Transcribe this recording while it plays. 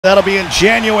That'll be in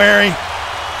January.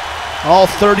 All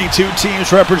 32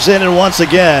 teams represented once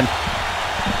again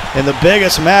in the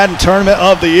biggest Madden tournament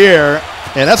of the year.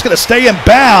 And that's going to stay in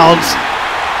bounds.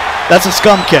 That's a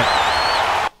scum kick.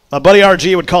 My buddy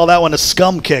RG would call that one a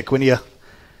scum kick when you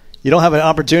don't have an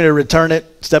opportunity to return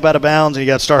it, step out of bounds, and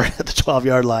you got to start at the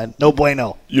 12-yard line. No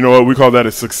bueno. You know what? We call that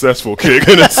a successful kick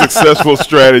and a successful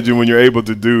strategy when you're able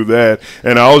to do that.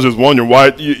 And I was just wondering why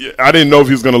I didn't know if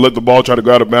he was going to let the ball try to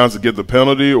go out of bounds to get the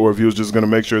penalty or if he was just going to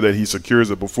make sure that he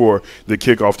secures it before the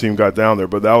kickoff team got down there.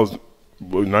 But that was a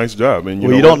nice job. And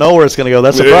you don't know where it's going to go.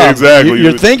 That's the problem. Exactly.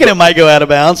 You're thinking it might go out of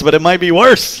bounds, but it might be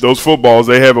worse. Those footballs,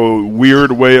 they have a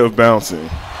weird way of bouncing.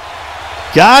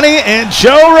 GANI and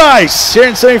JOERICE here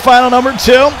in semifinal number 2.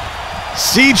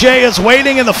 CJ is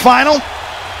waiting in the final.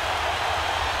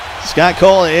 Scott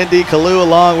Cole and Indy Kalu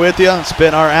along with you. It's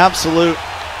been our absolute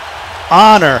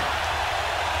honor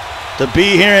to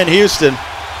be here in Houston.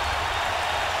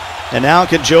 And now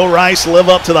can JOERICE live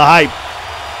up to the hype?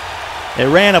 They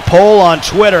ran a poll on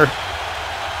Twitter.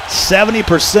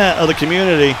 70% of the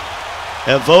community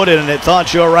have voted and it thought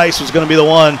JOERICE was going to be the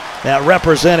one that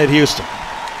represented Houston.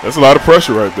 That's a lot of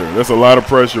pressure right there. That's a lot of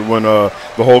pressure when the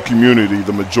whole community,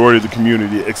 the majority of the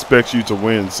community, expects you to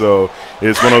win. So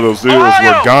it's one of those deals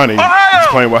where GANI is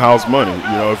playing with house money.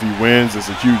 You know, if he wins, it's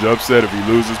a huge upset. If he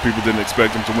loses, people didn't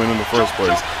expect him to win in the first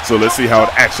place. So let's see how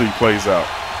it actually plays out.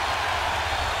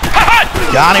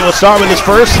 GANI will start with his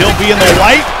first. He'll be in the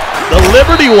white, the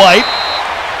Liberty white.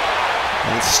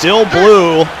 And it's still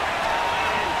blue.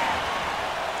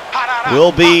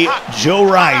 Will be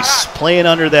JOERICE playing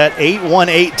under that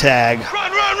 818 tag,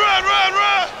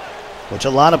 which a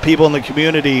lot of people in the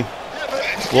community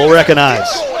will recognize.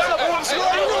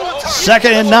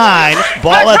 2nd and 9,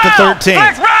 ball at the 13.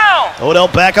 Odell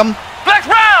Beckham,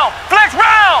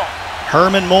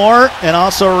 Herman Moore, and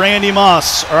also Randy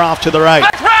Moss are off to the right.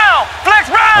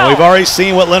 And we've already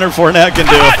seen what Leonard Fournette can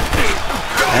do.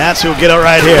 And that's who'll get it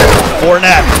right here.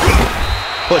 Fournette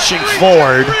pushing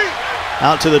forward.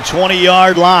 Out to the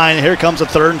 20-yard line. Here comes a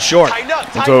 3rd and short.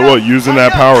 I'll tell you what, using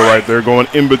that power right there, going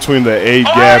in between the A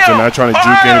gaps and not trying to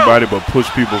juke anybody but push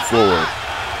people forward.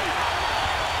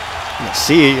 Let's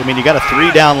see, I mean, you got a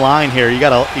 3-down line here. You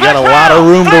got a lot of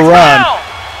room to run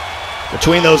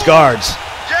between those guards.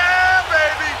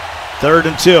 3rd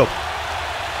and 2.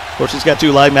 Of course, he's got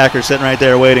 2 linebackers sitting right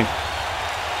there waiting.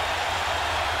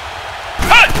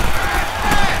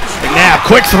 McNabb,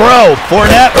 quick throw.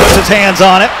 Fournette puts his hands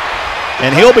on it.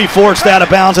 And he'll be forced out of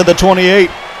bounds at the 28.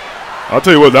 I'll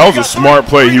tell you what, that was a smart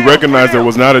play. He recognized there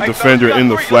was not a defender in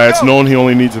the flats, knowing he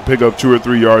only needs to pick up 2 or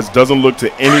 3 yards, doesn't look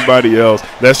to anybody else.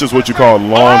 That's just what you call a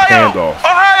long handoff.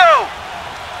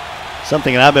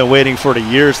 Something that I've been waiting for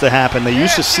years to happen. They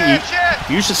used to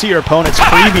see your opponent's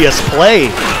previous play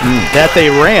that they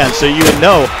ran, so you would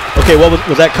know, okay, what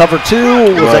was that cover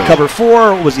 2? Was that cover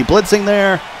 4? Was he blitzing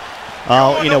there?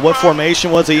 You know, what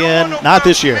formation was he in? Not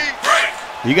this year.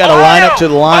 You got to line up to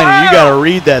the line, and you got to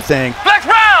read that thing.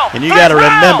 And you got to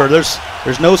remember, there's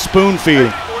no spoon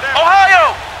feeding.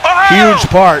 Huge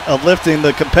part of lifting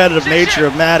the competitive nature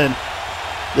of Madden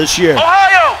this year.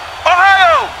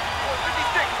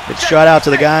 Good shout out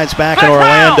to the guys back in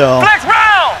Orlando.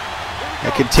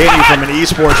 That continue from an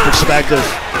esports perspective,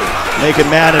 making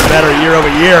Madden better year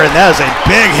over year, and that is a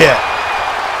big hit.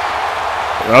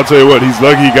 I'll tell you what, he's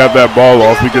lucky he got that ball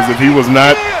off, because if he was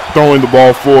not throwing the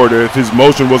ball forward, if his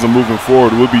motion wasn't moving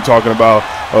forward, we'd be talking about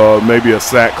maybe a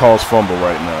sack caused fumble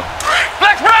right now.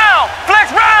 Flex round.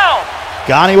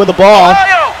 GANI with the ball.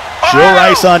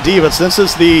 JOERICE on D, but since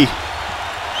this is the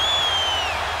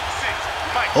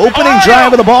opening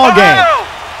drive of the ball game,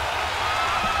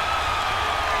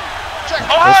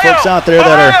 those folks out there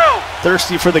that are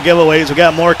thirsty for the giveaways, we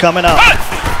got more coming up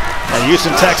at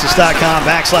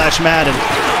HoustonTexas.com/Madden.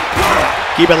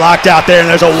 Keep it locked out there, and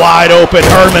there's a wide open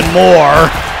Herman Moore.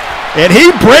 And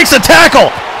he breaks a tackle.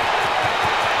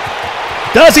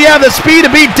 Does he have the speed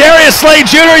to beat Darius Slade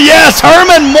Jr.? Yes,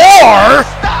 Herman Moore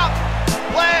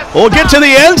will get to the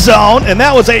end zone, and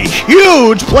that was a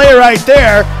huge play right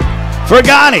there for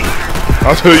GANI.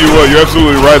 I'll tell you what, you're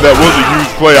absolutely right. That was a huge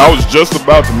play. I was just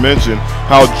about to mention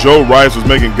how JOERICE was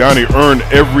making GANI earn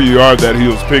every yard that he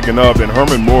was picking up, and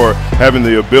Herman Moore having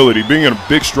the ability, being a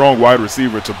big, strong wide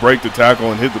receiver, to break the tackle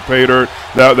and hit the pay dirt.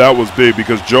 That was big,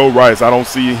 because JOERICE, I don't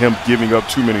see him giving up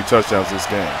too many touchdowns this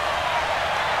game.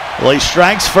 Well, he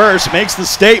strikes first, makes the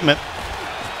statement.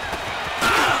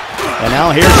 And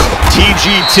now here's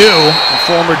TG2, the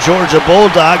former Georgia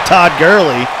Bulldog, Todd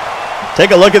Gurley.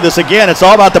 Take a look at this again. It's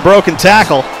all about the broken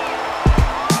tackle.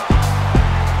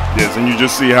 Yes, and you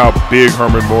just see how big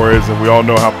Herman Moore is, and we all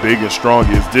know how big and strong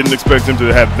he is. Didn't expect him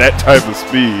to have that type of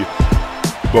speed.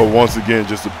 But once again,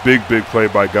 just a big, big play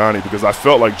by GANI, because I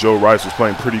felt like JOERICE was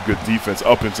playing pretty good defense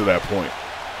up until that point.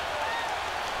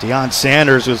 Deion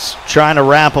Sanders was trying to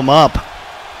wrap him up.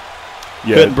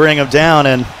 Yeah, couldn't bring him down,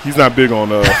 and he's not big on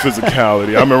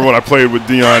physicality. I remember when I played with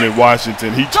Deion in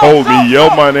Washington, he told me, he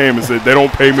yelled my name and said, they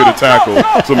don't pay me to tackle,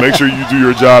 so make sure you do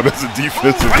your job as a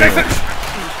defensive end.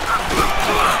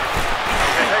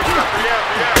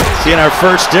 Seeing our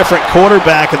first different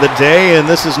quarterback of the day, and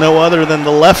this is no other than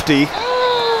the lefty,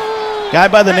 guy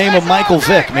by the name of Michael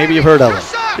Vick. Maybe you've heard of him.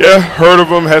 Yeah, heard of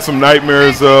him. Had some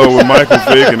nightmares with Michael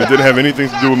Vick, and it didn't have anything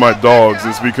to do with my dogs.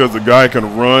 It's because the guy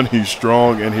can run, he's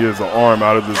strong, and he has an arm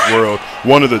out of this world.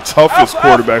 One of the toughest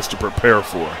quarterbacks to prepare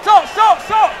for.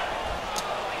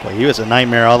 Well, he was a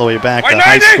nightmare all the way back to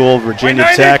high school, Virginia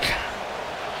Tech.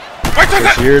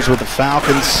 His years with the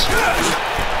Falcons.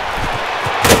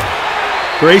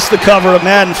 Graced the cover of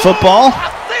Madden football.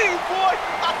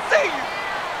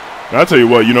 And I'll tell you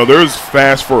what, you know, there's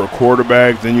fast for a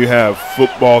quarterback, then you have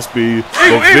football speed,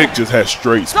 but Vic just has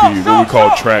straight speed, what we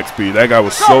call track speed. That guy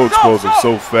was so explosive,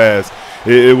 so fast.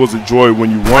 It was a joy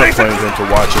when you weren't playing him to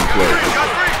watch him play.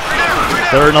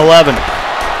 3rd and 11.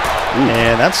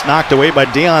 And that's knocked away by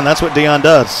Deion. That's what Deion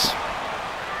does.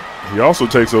 He also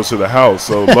takes those to the house,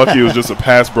 so lucky it was just a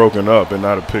pass broken up and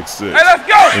not a pick six. Hey, let's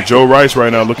go! And JOERICE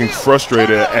right now looking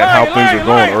frustrated at how things are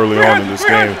going early on in this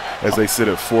game as they sit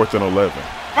at 4th and 11.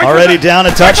 Already down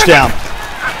a touchdown.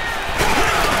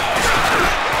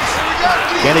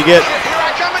 Can he get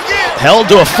held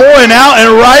to a 4-and-out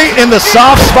and right in the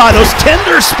soft spot, those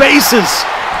tender spaces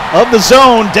of the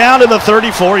zone down to the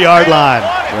 34-yard line.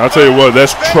 And I'll tell you what,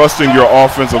 that's trusting your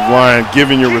offensive line,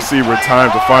 giving your receiver time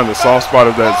to find the soft spot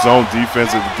of that zone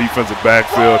defense in the defensive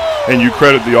backfield, and you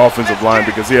credit the offensive line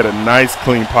because he had a nice,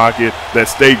 clean pocket that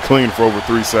stayed clean for over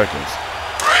 3 seconds.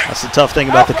 That's the tough thing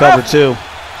about the cover, too.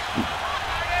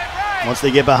 Once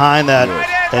they get behind that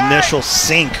initial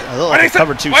sink, like a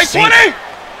cover 2 sink,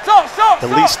 at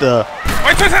least the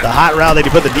hot route that you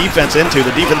put the defense into,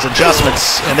 the defense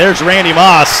adjustments, and there's Randy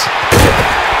Moss.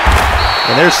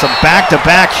 And there's some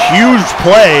back-to-back huge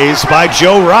plays by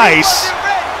JOERICE,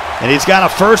 and he's got a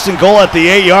 1st and goal at the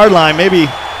 8-yard line, maybe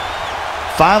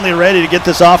finally ready to get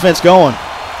this offense going.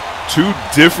 2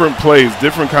 different plays,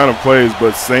 different kind of plays,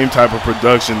 but same type of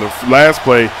production. The last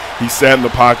play, he sat in the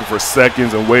pocket for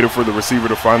seconds and waited for the receiver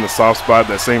to find the soft spot,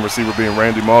 that same receiver being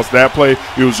Randy Moss. That play,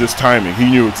 it was just timing. He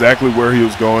knew exactly where he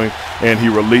was going, and he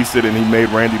released it, and he made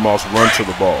Randy Moss run to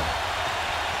the ball.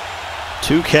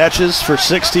 2 catches for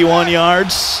 61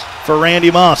 yards for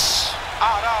Randy Moss.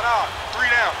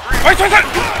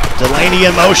 Delaney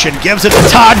in motion, gives it to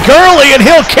Todd Gurley, and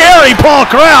he'll carry Paul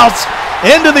Krause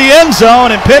into the end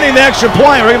zone and pinning the extra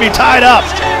point. We're going to be tied up.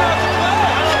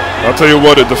 I'll tell you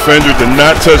what, a defender did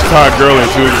not touch Todd Gurley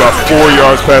until he was about 4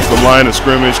 yards past the line of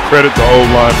scrimmage. Credit the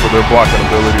O-line for their blocking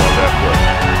ability on that play.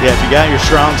 Yeah, if you got your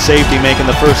strong safety making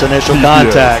the first initial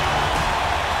contact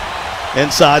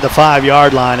inside the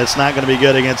 5-yard line, it's not going to be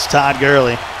good against Todd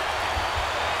Gurley.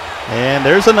 And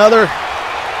there's another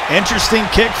interesting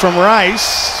kick from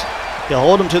Rice. He'll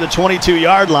hold him to the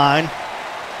 22-yard line.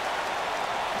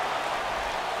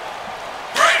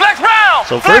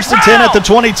 So 1st and 10 at the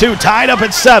 22, tied up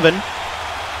at 7.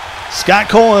 Scott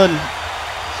Cole and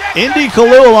Indy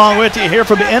Kalu along with you here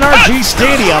from the NRG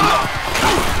Stadium.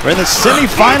 We're in the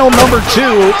semifinal number 2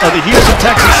 of the Houston,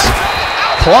 Texas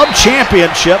Club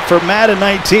Championship for Madden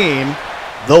 19.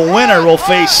 The winner will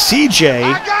face CJ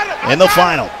in the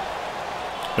final.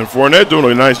 And Fournette doing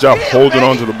a nice job holding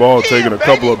onto the ball, taking a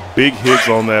couple of big hits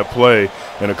on that play.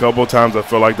 And a couple of times I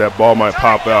felt like that ball might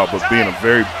pop out, but being a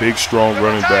very big, strong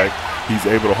running back, he's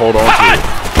able to hold on to it.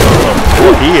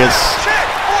 He is.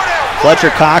 Fletcher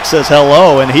Cox says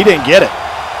hello, and he didn't get it.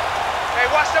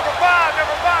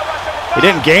 He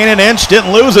didn't gain an inch,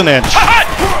 didn't lose an inch.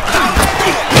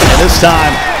 And this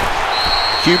time,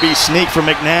 QB sneak from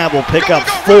McNabb will pick up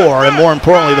 4, and more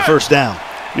importantly, the 1st down.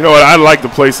 You know what? I like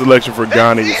the play selection for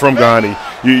GANI, from GANI.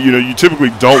 You know, you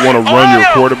typically don't want to run your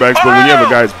quarterbacks, but when you have a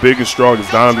guy as big and strong as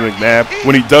Donovan McNabb,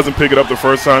 when he doesn't pick it up the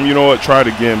first time, you know what? Try it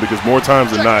again, because more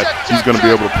times than not, he's going to be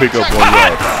able to pick up 1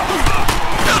 yard.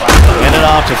 Hand it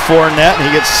off to Fournette, and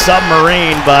he gets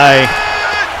submarined by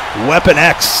Weapon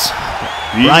X,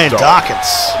 Brian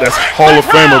Dawkins. That's Hall of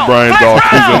Famer Brian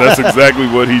Dawkins, and that's exactly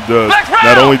what he does.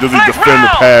 Not only does he defend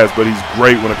the pass, but he's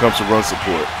great when it comes to run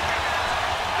support.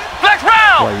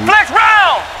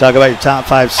 Talk about your top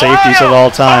 5 safeties of all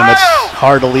time. It's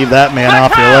hard to leave that man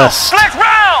off your list.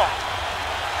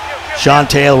 Sean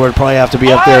Taylor would probably have to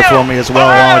be up there for me as well,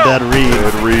 along with Ed Reed.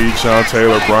 Ed Reed, Sean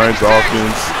Taylor, Brian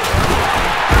Dawkins.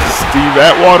 Steve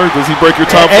Atwater, does he break your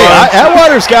top 5?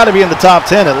 Atwater's got to be in the top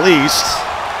 10 at least.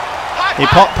 Hey,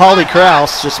 Paulie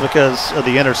Krause, just because of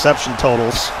the interception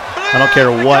totals. I don't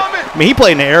care what. I mean, he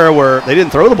played in an era where they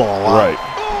didn't throw the ball a lot. Right.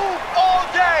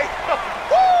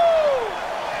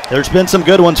 There's been some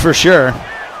good ones for sure. Of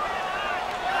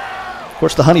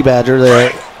course, the Honey Badger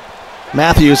there.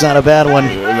 Matthews, not a bad one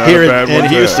here in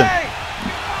Houston.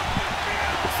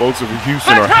 The folks of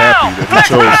Houston are happy that he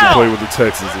chose to play with the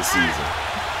Texans this season.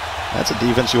 That's a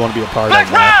defense you want to be a part of. Flex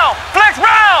round!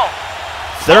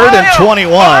 3rd and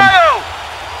 21.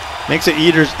 Makes it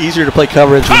easier to play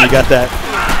coverage when you got those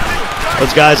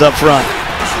guys up front.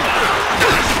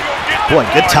 Boy,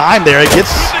 good time there. It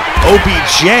gets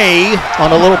OBJ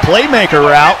on a little playmaker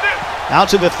route out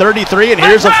to the 33, and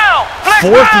here's a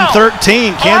 4th and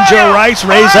 13. Can JOERICE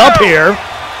raise up here?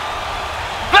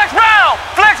 Flex round!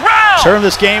 Flex round! Turn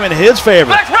this game in his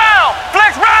favor. Flex round!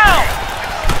 Flex round!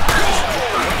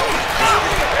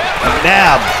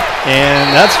 Nab,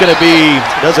 and that's going to be,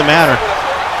 doesn't matter.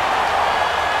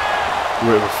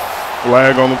 With a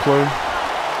flag on the play?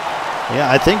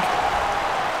 Yeah, I think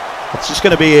it's just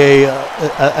going to be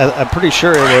I'm pretty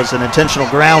sure it was an intentional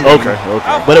grounding. Okay.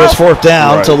 But it was 4th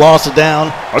down, so lost it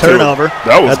down, turnover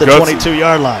that was at the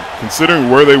 22-yard line. Considering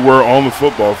where they were on the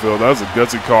football field, that was a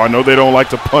gutsy call. I know they don't like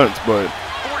to punt, but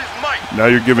now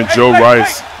you're giving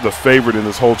JOERICE, the favorite in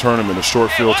this whole tournament, a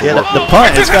short field to work the with.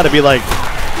 punt, it's got to be like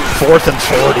 4th and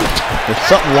 40.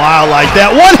 Something wild like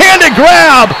that. One-handed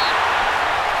grab!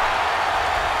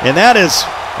 And that is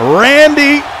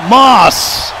Randy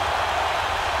Moss.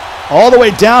 All the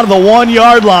way down to the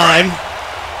 1-yard line.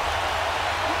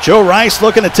 JOERICE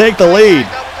looking to take the lead.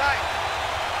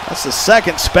 That's the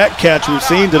second spec catch we've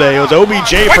seen today. It was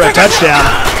OBJ for a touchdown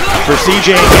for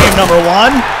CJ in game number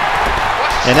 1.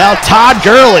 And now Todd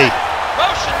Gurley.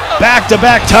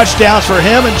 Back-to-back touchdowns for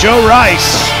him and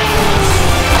JOERICE.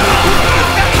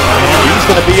 And he's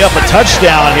going to be up a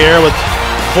touchdown here with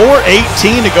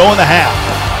 4:18 to go in the half.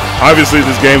 Obviously,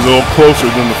 this game's a little closer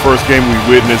than the first game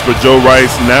we witnessed, but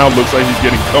JOERICE now looks like he's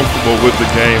getting comfortable with the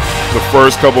game. The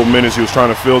first couple of minutes, he was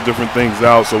trying to fill different things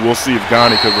out, so we'll see if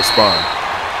GANI can respond.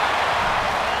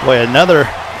 Boy, another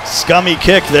scummy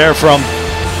kick there from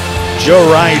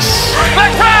JOERICE.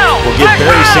 Will give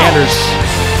Barry Sanders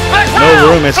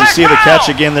no room as you see the catch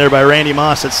again there by Randy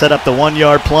Moss that set up the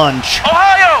 1-yard plunge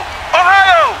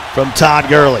from Todd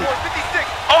Gurley.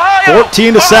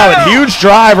 14-7, huge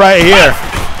drive right here.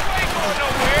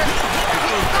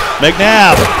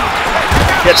 McNabb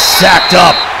gets sacked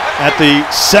up at the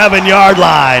 7-yard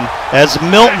line as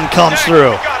Milton comes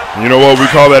through. You know what? We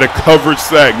call that a coverage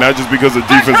sack, not just because the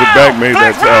defensive back made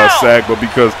that sack, but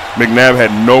because McNabb had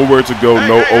nowhere to go,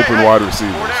 no open wide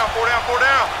receivers.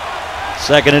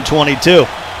 2nd and 22.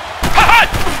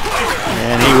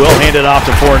 And he will hand it off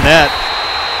to Fournette,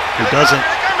 who doesn't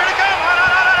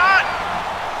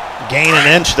gain an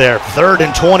inch there. 3rd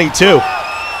and 22.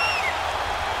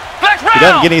 If he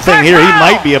doesn't get anything here, he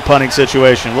might be a punting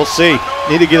situation. We'll see.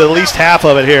 Need to get at least half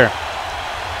of it here.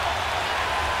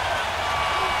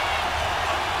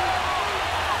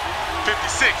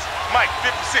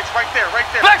 Right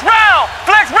there. Flex round!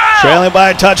 Trailing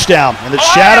by a touchdown in the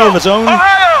shadow of his own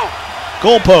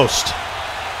goalpost.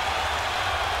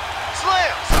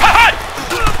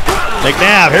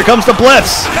 McNabb, here comes the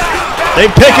blitz. They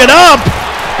pick it up,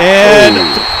 and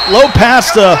low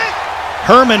pass to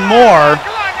Herman Moore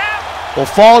will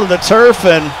fall to the turf,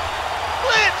 and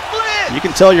you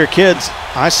can tell your kids,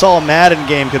 I saw a Madden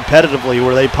game competitively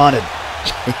where they punted.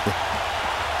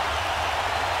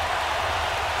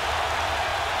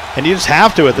 And you just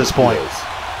have to at this point.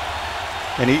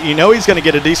 And you know he's going to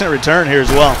get a decent return here as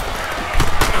well.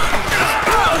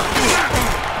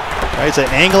 Tries to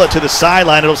angle it to the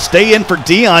sideline. It'll stay in for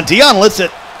Dion. Dion lets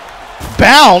it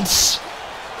bounce.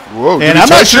 Whoa, and I'm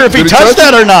not sure if he touched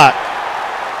that or not.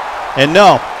 And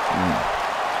no.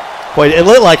 Boy, it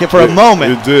looked like it for a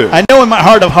moment. It did. I know in my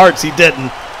heart of hearts he didn't.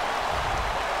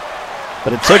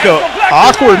 But it took an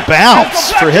awkward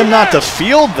bounce for him not to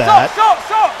field that.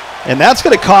 And that's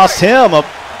going to cost him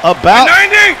about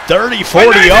 30,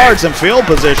 40 yards in field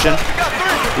position.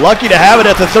 Lucky to have it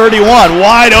at the 31.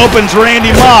 Wide opens Randy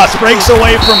Moss. Breaks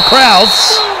away from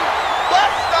Krause.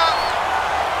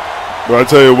 But I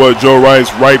tell you what,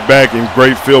 JOERICE right back in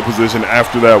great field position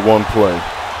after that one play.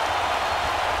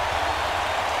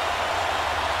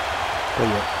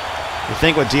 You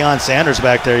think with Deion Sanders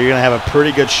back there, you're going to have a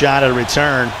pretty good shot at a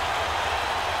return.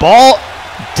 Ball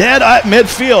dead at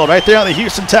midfield, right there on the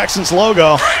Houston Texans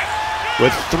logo,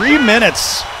 with 3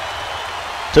 minutes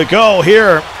to go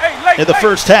here in the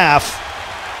first half.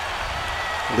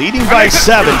 Leading by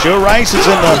 7. JOERICE is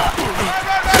in the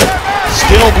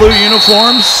steel blue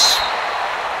uniforms.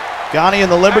 GANI in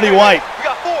the Liberty white.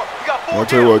 I'll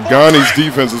tell you what, GANI's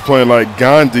defense is playing like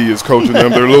Gandhi is coaching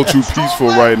them. They're a little too peaceful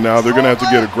right now. They're going to have to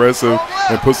get aggressive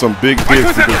and put some big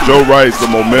hits because JOERICE, the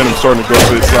momentum starting to go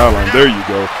to his sideline. There you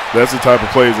go. That's the type of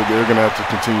plays that they're going to have to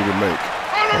continue to make.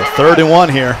 Well, 3rd and 1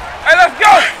 here. Hey, let's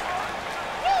go.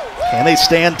 Can they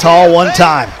stand tall one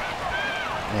time?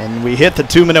 And we hit the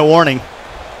 2-minute warning.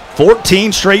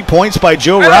 14 straight points by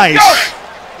JOERICE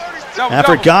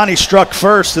after GANI struck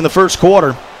first in the first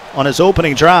quarter on his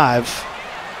opening drive.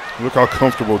 Look how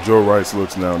comfortable JOERICE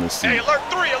looks now in this seat. Hey, alert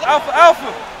 3. Alpha.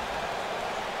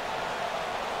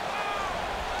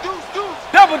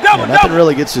 Double. Yeah, nothing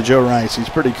really gets to JOERICE. He's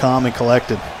pretty calm and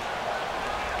collected.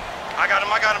 I got him.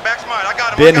 Back's mine. I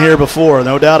got him. Been here before,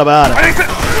 no doubt about it.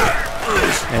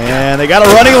 And they got a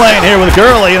running lane here with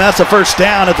Gurley, and that's a first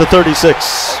down at the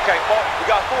 36. Okay, we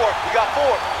got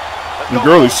 4. And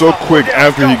Gurley's so quick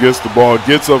after he gets the ball,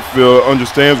 gets upfield,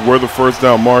 understands where the first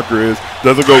down marker is,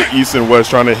 doesn't go east and west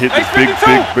trying to hit this big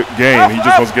game. He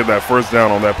just wants to get that first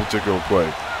down on that particular play.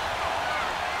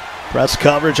 Press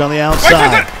coverage on the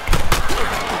outside.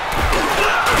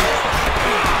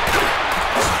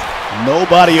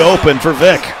 Nobody open for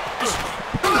Vic.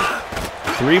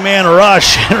 3-man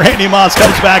rush, and Randy Moss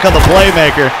comes back on the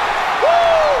playmaker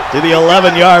to the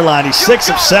 11-yard line. He's 6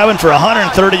 of 7 for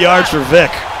 130 yards for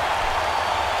Vic.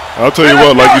 I'll tell you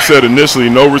what, like you said initially,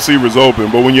 no receivers open,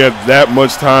 but when you have that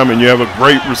much time and you have a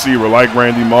great receiver like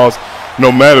Randy Moss,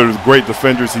 no matter the great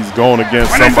defenders he's going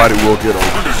against, somebody will get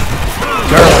open.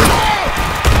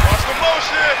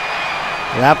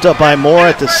 Wrapped up by Moore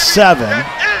at the 7.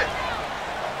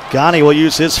 GANI will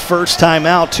use his first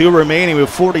timeout, 2 remaining with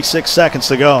 46 seconds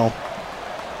to go.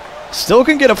 Still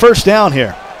can get a first down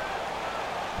here.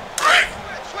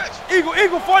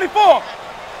 Eagle 44.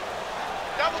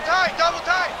 Double tight.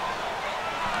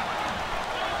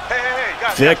 Hey,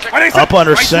 guys. Vic up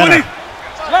under center.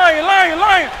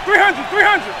 Lion.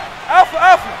 300.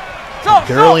 Alpha.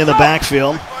 Gurley in the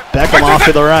backfield. Beckham off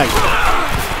to the right.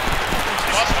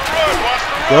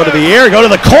 Go to the air, go to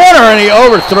the corner, and he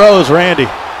overthrows Randy.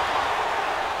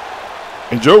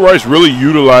 And JOERICE really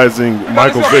utilizing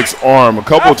Michael Vick's arm a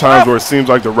couple of times where it seems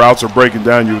like the routes are breaking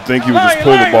down. You would think he would just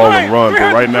pull the ball and run,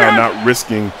 but right now not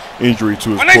risking injury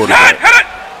to his quarterback.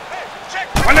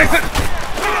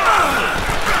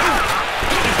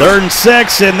 3rd and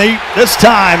 6, and this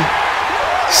time,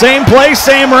 same play,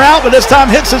 same route, but this time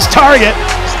hits his target.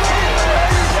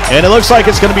 And it looks like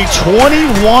it's going to be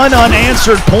 21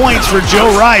 unanswered points for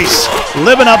JOERICE,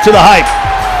 living up to the hype.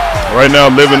 Right now,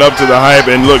 living up to the hype,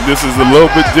 and look, this is a little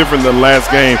bit different than last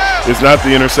game. It's not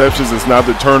the interceptions, it's not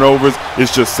the turnovers,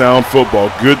 it's just sound football.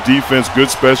 Good defense, good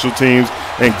special teams,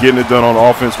 and getting it done on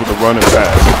offense with a run and pass.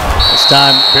 This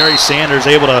time, Barry Sanders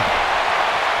able to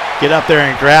get up there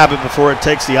and grab it before it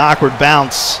takes the awkward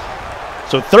bounce.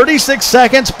 So 36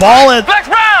 seconds, ball at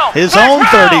his own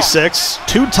 36,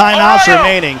 2 timeouts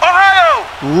remaining.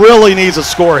 Really needs a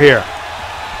score here.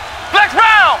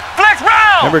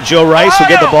 Remember, JOERICE will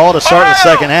get the ball to start the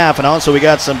second half, and also we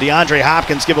got some DeAndre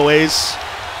Hopkins giveaways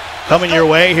coming your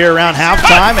way here around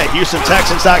halftime at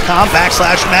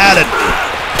HoustonTexans.com/Madden.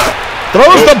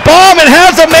 Throws the bomb and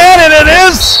has a man, and it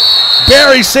is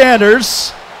Barry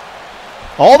Sanders.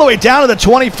 All the way down to the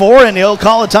 24, and he'll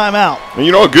call a timeout. And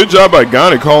you know, a good job by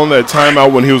GANI calling that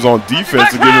timeout when he was on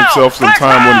defense to give himself some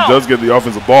time when he does get the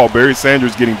offensive ball. Barry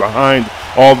Sanders getting behind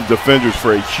all the defenders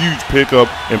for a huge pickup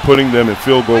and putting them in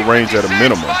field goal range at a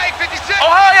minimum.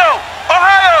 Ohio!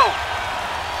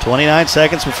 29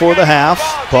 seconds before the half.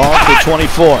 Ball to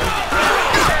 24.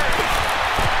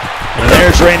 And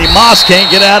there's Randy Moss.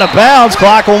 Can't get out of bounds.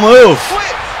 Clock will move.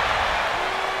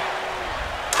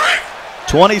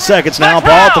 20 seconds now.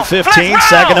 Ball at the 15.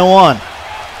 2nd and 1.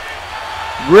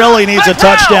 Really needs a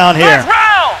touchdown here.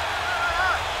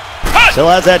 Still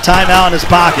has that timeout in his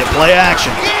pocket. Play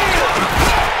action.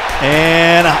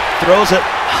 And throws it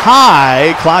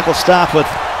high. Clock will stop with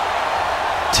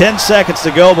 10 seconds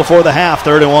to go before the half.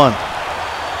 3rd and 1.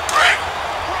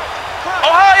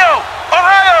 Ohio!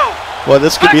 Well,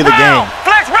 this could be the game.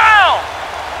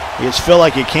 You just feel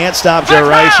like you can't stop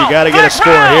JOERICE. You got to get a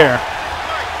score here.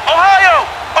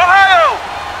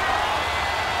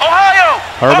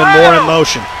 Herman Moore in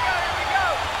motion.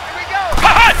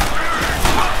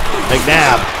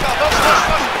 McNabb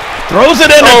throws it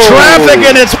into traffic,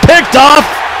 and it's picked off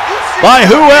by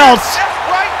who else?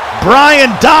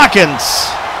 Brian Dawkins.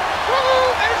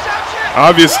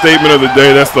 Obvious statement of the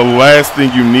day. That's the last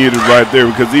thing you needed right there,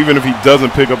 because even if he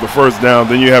doesn't pick up the first down,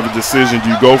 then you have a decision. Do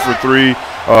you go for 3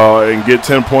 and get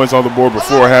 10 points on the board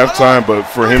before halftime? But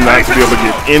for him not to be able to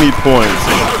get any points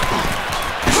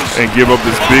and give up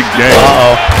this big game.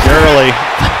 Darrelle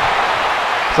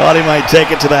thought he might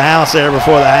take it to the house there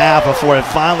before the half, before it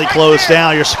finally closed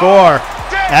down. Your score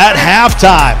at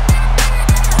halftime.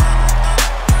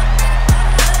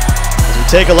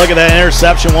 Take a look at that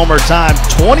interception one more time.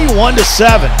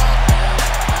 21-7.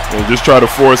 And just try to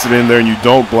force it in there, and you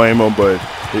don't blame him. But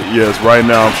yes, right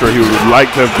now I'm sure he would like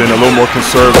to have been a little more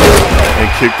conservative and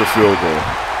kick the field goal.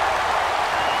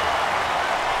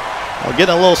 Well,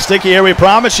 getting a little sticky here. We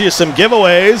promise you some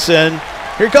giveaways, and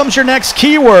here comes your next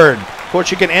keyword. Of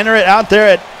course, you can enter it out there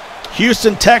at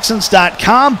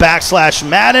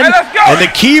HoustonTexans.com/Madden. And the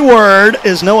keyword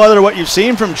is no other what you've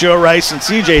seen from Joe Rice and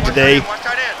CJ today.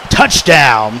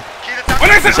 Touchdown.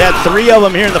 He's had 3 of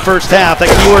them here in the first half. That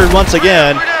keyword once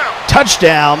again,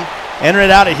 touchdown. Enter it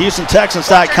out at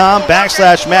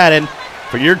HoustonTexans.com/Madden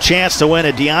for your chance to win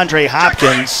a DeAndre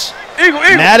Hopkins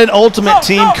Madden Ultimate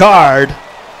Team card.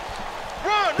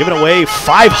 Giving away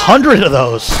 500 of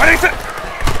those.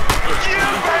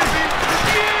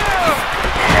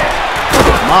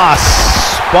 Moss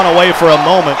spun away for a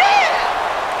moment.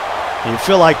 You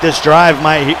feel like this drive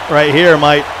might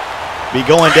be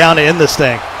going down to end this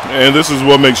thing. And this is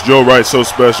what makes Joe Rice so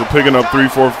special. Picking up 3,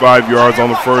 4, 5 yards on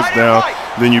the first down.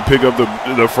 Then you pick up the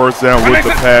first down with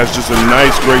the pass. Just a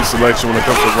nice, great selection when it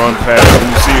comes to run pass.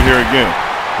 And you see it here again.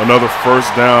 Another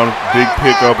first down, big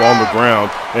pickup on the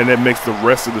ground. And that makes the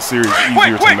rest of the series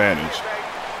easier to manage.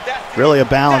 Really a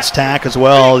balanced tack as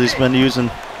well. He's been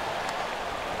using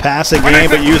passing game,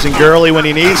 but using Gurley when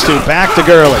he needs to. Back to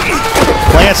Gurley.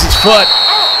 Plants his foot.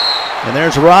 And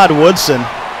there's Rod Woodson,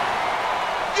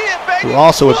 who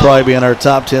also would probably be on our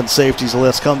top 10 safeties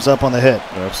list, comes up on the hit.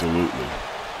 Absolutely.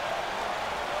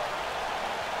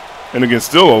 And again,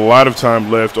 still a lot of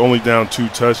time left, only down 2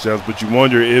 touchdowns, but you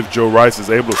wonder if Joe Rice is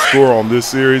able to score on this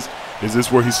series. Is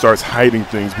this where he starts hiding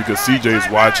things? Because CJ is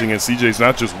watching, and CJ's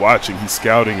not just watching, he's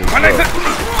scouting as well.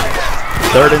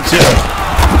 3rd and 2.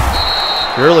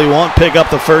 Gurley won't pick up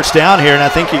the first down here, and I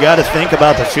think you got to think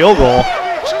about the field goal.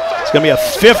 It's going to be a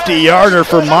 50-yarder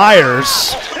for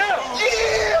Myers.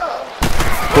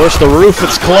 Of course, the roof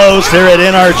is closed here at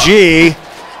NRG,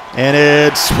 and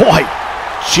it's,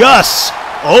 just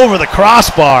over the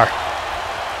crossbar.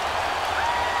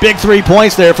 Big 3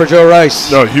 points there for Joe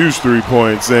Rice. No, huge 3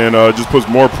 points, and just puts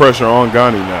more pressure on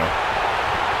GANI now.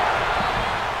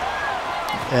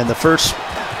 And the first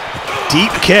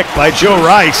deep kick by Joe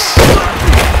Rice.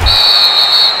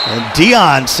 And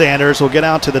Deion Sanders will get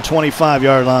out to the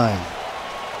 25-yard line.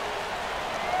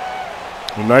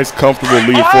 A nice, comfortable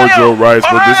lead for Joe Rice,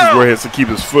 but this is where he has to keep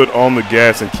his foot on the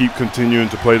gas and keep continuing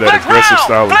to play that aggressive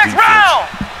style of defense.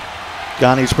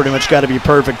 GANI's pretty much got to be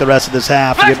perfect the rest of this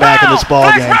half to get back in this ball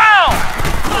game.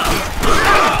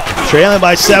 Trailing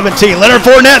by 17. Leonard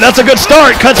Fournette, that's a good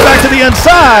start. Cuts back to the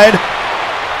inside.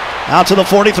 Out to the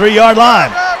 43-yard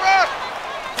line.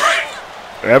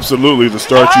 Absolutely the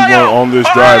start you want on this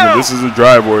drive, and this is a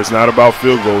drive where it's not about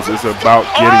field goals, it's about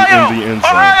getting in the end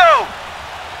zone.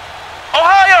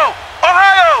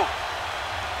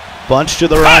 Bunch to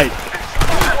the right.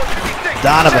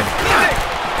 Donovan.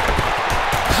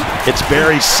 It's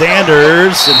Barry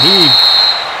Sanders, and he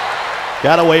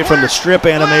got away from the strip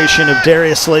animation of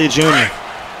Darius Slay Jr.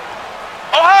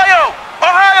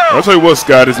 I'll tell you what,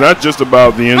 Scott, it's not just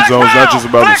about the end zone, it's not just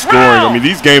about the scoring. I mean,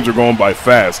 these games are going by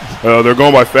fast. They're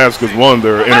going by fast because, one,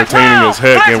 they're entertaining as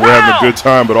heck and we're having a good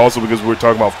time, but also because we're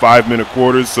talking about 5-minute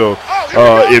quarters. So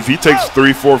if he takes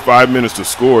 3, 4, 5 minutes to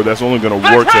score, that's only going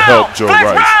to work to help Joe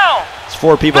Rice. It's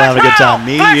 4 people having a good time.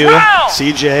 Me, you,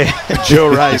 CJ, and Joe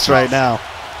Rice right now.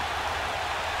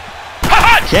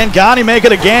 Can GANI make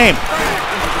it a game?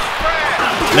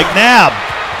 McNabb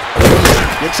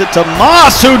gets it to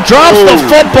Moss, who drops the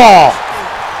football.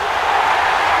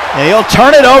 And he'll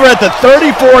turn it over at the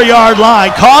 34-yard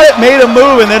line. Caught it, made a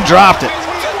move, and then dropped it.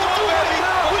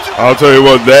 I'll tell you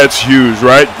what, that's huge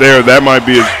right there. That might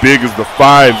be as big as the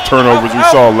 5 turnovers we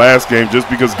saw last game, just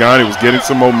because GANI was getting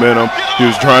some momentum. He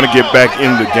was trying to get back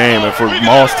in the game, and for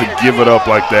Moss to give it up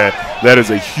like that, that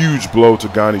is a huge blow to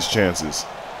GANI's chances.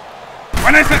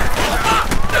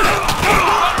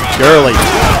 Gurley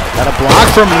got a block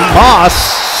from Moss,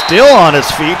 still on his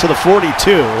feet to the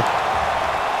 42.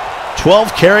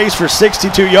 12 carries for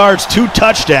 62 yards, 2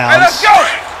 touchdowns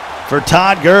for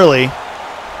Todd Gurley.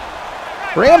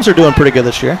 Rams are doing pretty good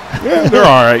this year. Yeah, they're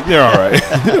all right. They're all right.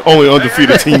 Only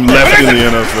undefeated team left in the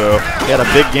NFL. He had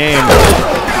a big game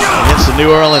against the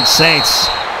New Orleans Saints.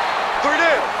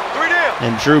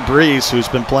 And Drew Brees, who's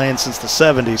been playing since the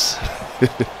 70s.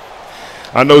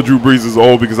 I know Drew Brees is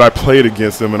old because I played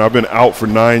against him, and I've been out for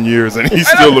 9 years, and he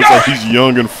still looks like he's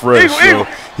young and fresh. So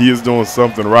he is doing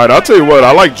something right. I'll tell you what,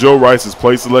 I like Joe Rice's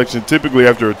play selection. Typically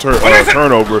after a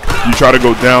turnover, you try to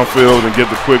go downfield and get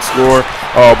the quick score.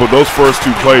 But those first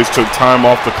 2 plays took time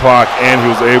off the clock, and he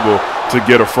was able to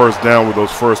get a first down with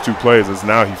those first 2 plays, as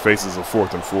now he faces a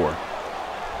 4th and 4.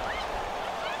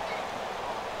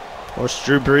 Of course,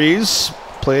 Drew Brees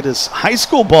played his high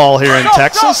school ball here in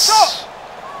Texas.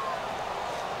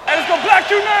 Let's go black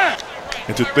 2-9.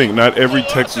 And to think, not every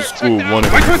Texas school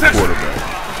wanted him as a quarterback.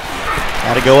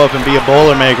 Had to go up and be a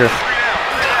Boilermaker.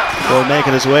 Before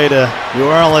making his way to New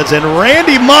Orleans. And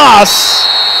Randy Moss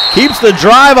keeps the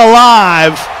drive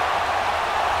alive.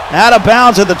 Out of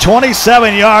bounds at the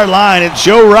 27-yard line. And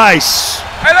Joe Rice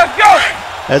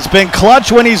has been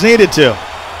clutch when he's needed to.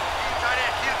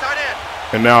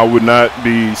 And now I would not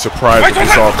be surprised if we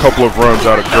saw a couple of runs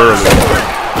out of Gurley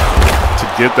to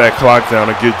get that clock down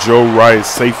and get Joe Rice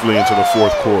safely into the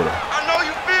 4th quarter. I know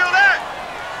you feel that.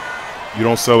 You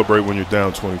don't celebrate when you're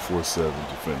down 24-7,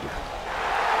 defender.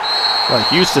 Well,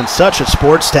 Houston's such a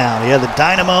sports town. You have the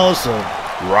Dynamos, the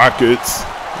Rockets,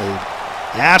 the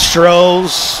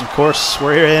Astros. Of course,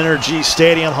 we're here at NRG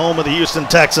Stadium, home of the Houston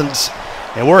Texans.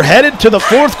 And we're headed to the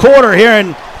 4th quarter here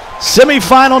in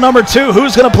semifinal number 2.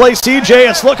 Who's going to play CJ?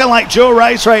 It's looking like Joe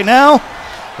Rice right now.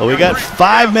 But we got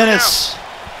 5 minutes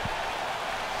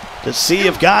to see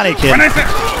if GANI can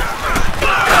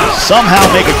somehow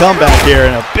make a comeback here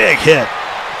in a big hit.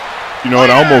 You know what?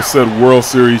 I almost said World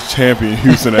Series champion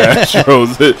Houston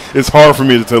Astros. It's hard for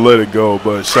me to let it go,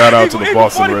 but shout out to the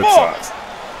Boston Red Sox.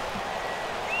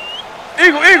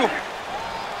 Eagle.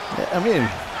 I mean,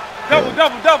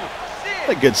 Double.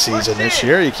 a good season this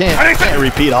year. You can't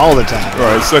repeat all the time. All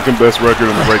right, 2nd best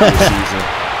record in the regular season.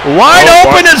 Wide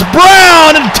open is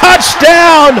Brown, and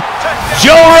touchdown,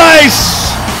 Joe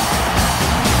Rice.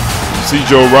 See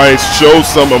Joe Rice show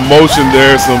some emotion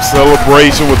there, some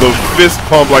celebration with a fist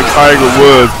pump like Tiger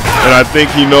Woods. And I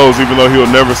think he knows, even though he'll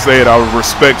never say it out of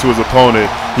respect to his opponent,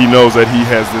 he knows that he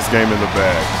has this game in the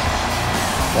bag.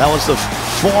 That was the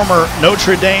former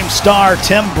Notre Dame star,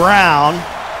 Tim Brown,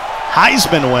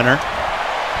 Heisman winner,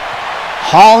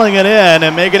 hauling it in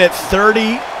and making it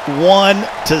 31-7.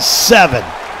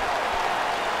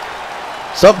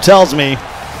 Something tells me,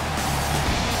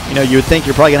 you know, you would think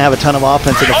you're probably going to have a ton of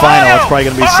offense in the final. It's probably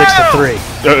going to be 6-3.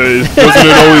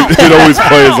 It always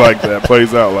plays like that,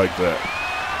 plays out like that.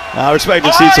 I expect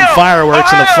to see some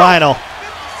fireworks in the final.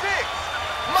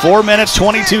 4 minutes,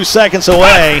 22 seconds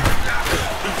away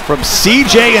from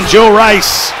CJ and Joe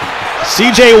Rice.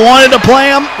 CJ wanted to play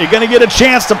him. You're going to get a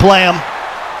chance to play him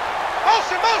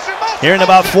here in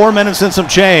about 4 minutes and some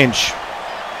change.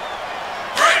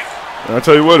 And I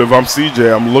tell you what, if I'm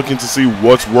CJ, I'm looking to see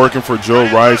what's working for Joe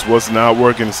Rice, what's not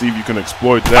working, and see if you can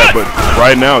exploit that. But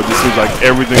right now, it just seems like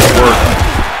everything's working.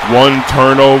 1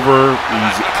 turnover,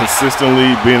 he's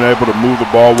consistently being able to move the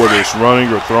ball, whether it's running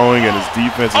or throwing, and his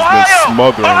defense has been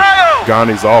smothering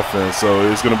GANI's offense. So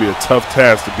it's going to be a tough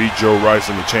task to beat Joe Rice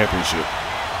in the championship.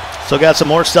 Still got some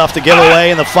more stuff to give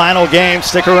away in the final game.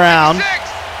 Stick around.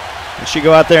 You should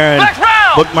go out there and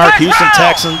bookmark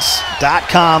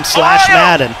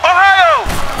HoustonTexans.com/Madden.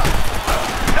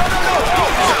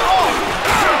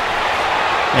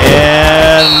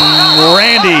 And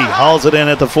Randy hauls it in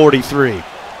at the 43.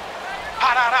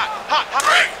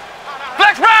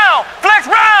 Flex round.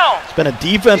 It's been a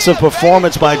defensive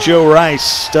performance by Joe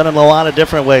Rice, done in a lot of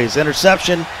different ways.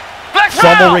 Interception,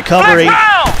 fumble recovery,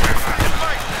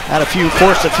 had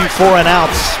forced a few 4 and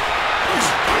outs.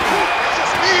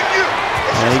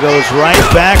 And he goes right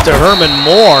back to Herman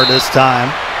Moore this time.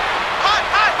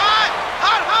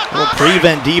 A little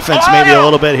prevent defense maybe a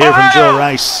little bit here from Joe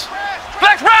Rice.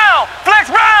 Flex round.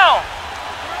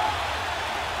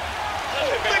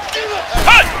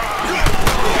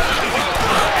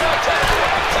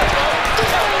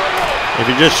 If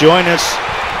you just joined us,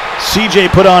 CJ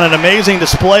put on an amazing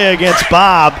display against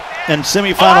Bob in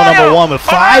semifinal number 1 with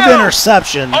 5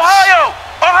 interceptions.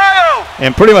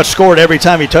 And pretty much scored every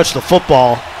time he touched the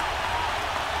football.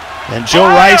 And Joe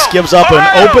Rice gives up an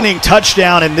opening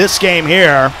touchdown in this game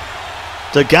here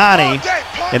to GANI.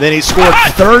 And then he scored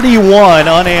 31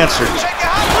 unanswered.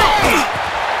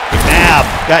 Now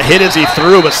grab. Got hit as he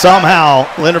threw, but somehow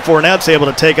Leonard Fournette's able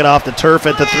to take it off the turf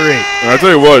at the 3. And I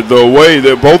tell you what, the way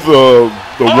that both the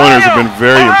winners have been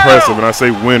very impressive, and I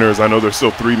say winners, I know there's still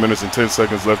 3 minutes and 10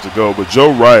 seconds left to go, but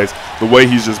JOERICE, the way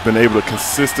he's just been able to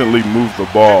consistently move the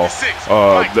ball,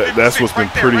 that's what's been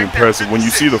pretty impressive. When you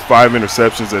see the 5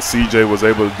 interceptions that CJ was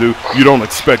able to do, you don't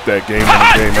expect that game in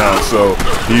and game out, so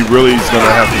he really is going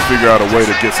to have to figure out a way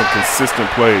to get some consistent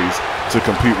plays to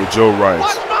compete with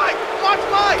JOERICE.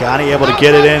 GANI able to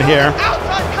get it in here.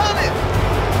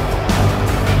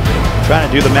 Trying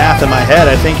to do the math in my head.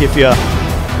 I think if you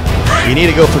need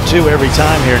to go for 2 every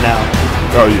time here now.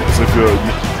 Oh yes, if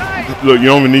look, you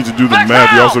don't even need to do the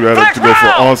math. You also got to go for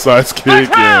onside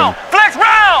kick and Flex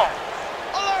round.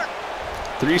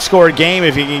 3-score game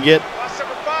if you can get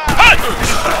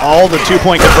all the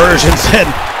 2-point conversions. And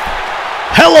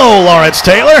hello, Lawrence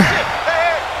Taylor.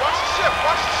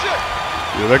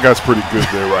 Yeah, that guy's pretty good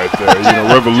there, right there. You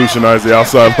know, revolutionized the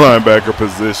outside linebacker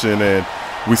position, and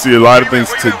we see a lot of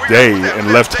things today, and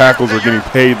left tackles are getting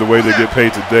paid the way they get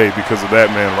paid today because of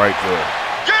that man right there.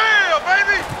 Yeah,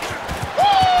 baby.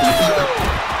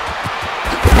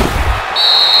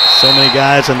 So many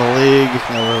guys in the league.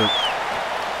 You know,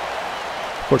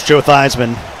 of course, Joe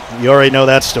Theismann, you already know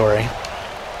that story.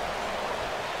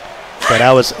 But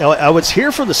I was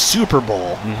here for the Super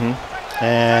Bowl.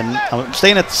 And I'm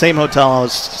staying at the same hotel I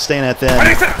was staying at then,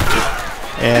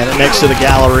 and next to the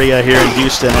Galleria here in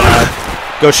Houston. And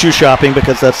I go shoe shopping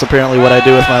because that's apparently what I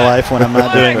do with my life when I'm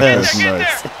not doing this.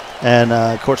 Nice. And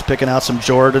of course, picking out some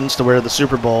Jordans to wear to the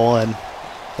Super Bowl, and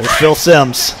there's Phil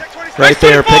Simms right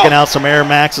there picking out some Air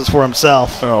Maxes for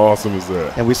himself. How awesome is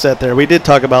that? And we sat there. We did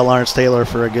talk about Lawrence Taylor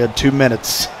for a good 2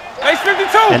 minutes, Ace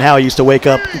 52. and how he used to wake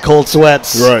up in cold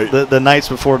sweats Right. the nights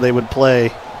before they would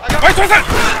play.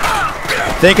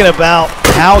 Thinking about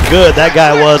how good that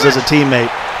guy was as a teammate.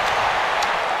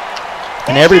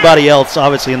 And everybody else,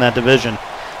 obviously, in that division,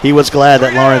 he was glad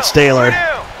that Lawrence Taylor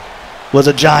was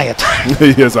a giant.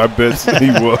 Yes, I bet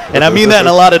he was. And I mean that in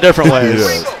a lot of different ways.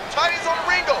 Yes. Tight ends on the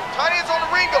Ringo. Tight ends on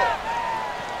the Ringo.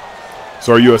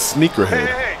 So are you a sneakerhead?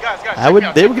 Hey,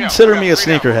 guys. They would consider me a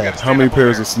sneakerhead. How many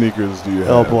pairs of sneakers do you have?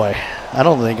 Oh, boy. I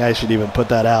don't think I should even put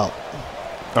that out.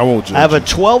 I won't judge I have a you.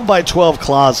 12 by 12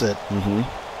 closet,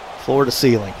 floor to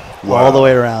ceiling, Wow. all the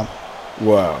way around.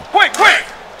 Wow. Quick.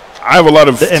 I have a lot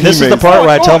of And this is the teammates. part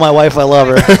where I tell my wife I love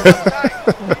her.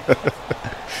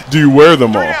 Do you wear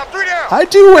them all? 3 down. I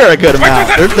do wear a good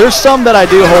amount. There's some that I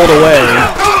do hold away.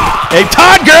 Hey,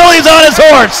 Todd Gurley's on his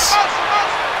horse.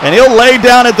 And he'll lay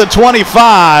down at the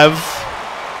 25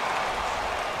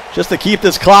 just to keep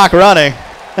this clock running.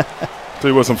 Tell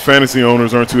you what, some fantasy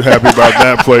owners aren't too happy about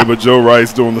that play, but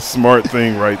JOERICE doing the smart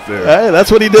thing right there. Hey,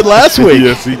 that's what he did last week.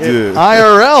 Yes, he did.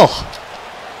 IRL.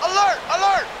 Alert.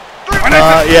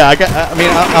 3 Yeah,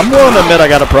 I'm willing to admit I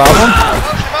got a problem.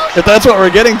 If that's what we're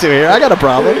getting to here, I got a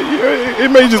problem. It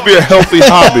may just be a healthy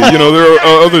hobby. You know, there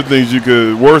are other things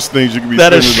worse things you could be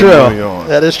That is spending the money true. on.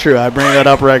 That is true. I bring that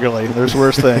up regularly. There's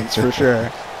worse things for sure.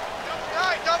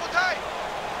 Double tight.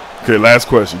 Okay, last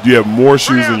question. Do you have more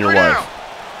shoes than your wife?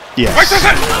 Yes.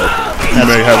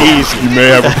 You may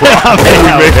have a problem. We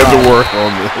may have to work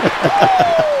on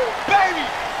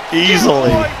this.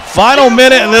 Easily. Final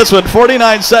minute in this one.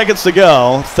 49 seconds to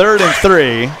go. 3rd and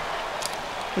 3.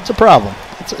 It's a problem.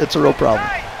 It's a real problem.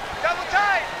 Double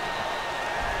tight.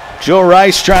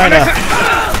 JOERICE trying to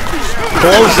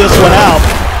close this one out,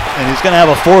 and he's going to have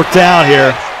a 4th down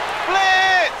here.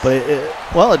 Blitz.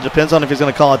 But it depends on if he's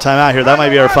going to call a timeout here. That might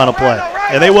be our final play.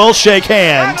 And they will shake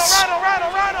hands.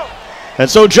 Rhino. And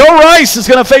so JOERICE is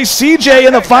going to face CJ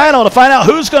in the final to find out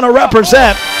who's going to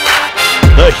represent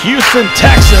the Houston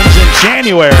Texans in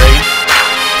January.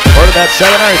 Part of that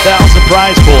 $700,000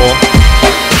 prize pool.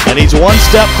 And he's one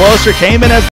step closer, came in as